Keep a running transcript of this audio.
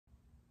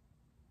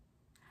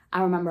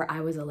I remember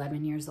I was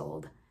 11 years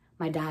old.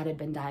 My dad had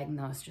been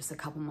diagnosed just a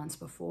couple months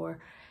before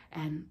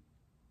and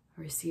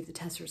received the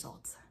test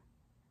results.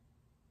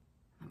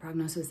 My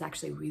prognosis was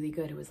actually really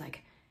good. It was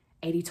like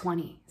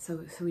 80-20.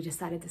 So we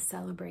decided to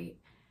celebrate.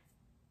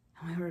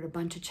 And we ordered a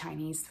bunch of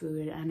Chinese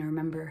food. And I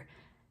remember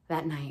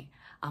that night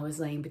I was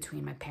laying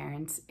between my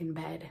parents in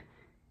bed.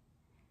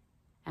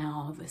 And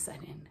all of a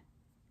sudden,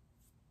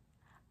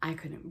 I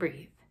couldn't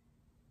breathe.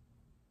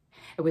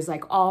 It was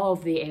like all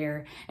of the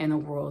air in the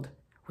world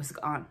was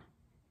gone.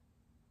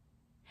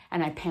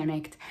 And I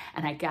panicked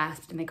and I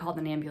gasped and they called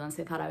an ambulance.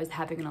 They thought I was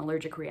having an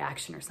allergic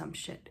reaction or some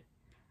shit.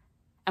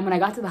 And when I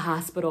got to the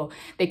hospital,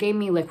 they gave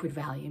me liquid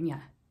Valium,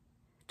 yeah,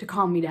 to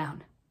calm me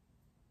down.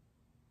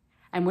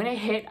 And when it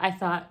hit, I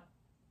thought,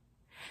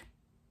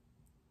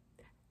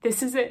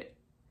 this is it.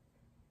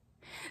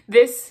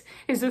 This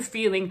is the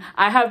feeling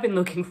I have been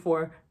looking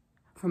for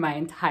my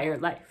entire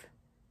life.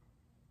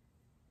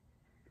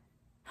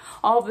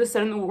 All of a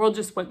sudden, the world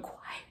just went quiet.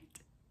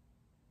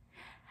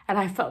 And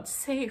I felt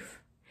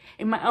safe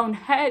in my own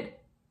head.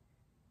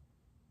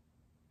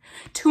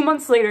 2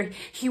 months later,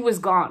 he was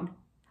gone.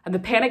 And the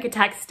panic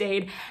attack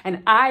stayed,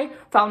 and I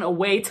found a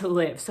way to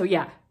live. So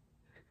yeah,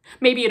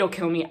 maybe it'll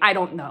kill me, I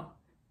don't know.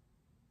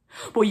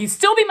 Will you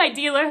still be my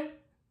dealer?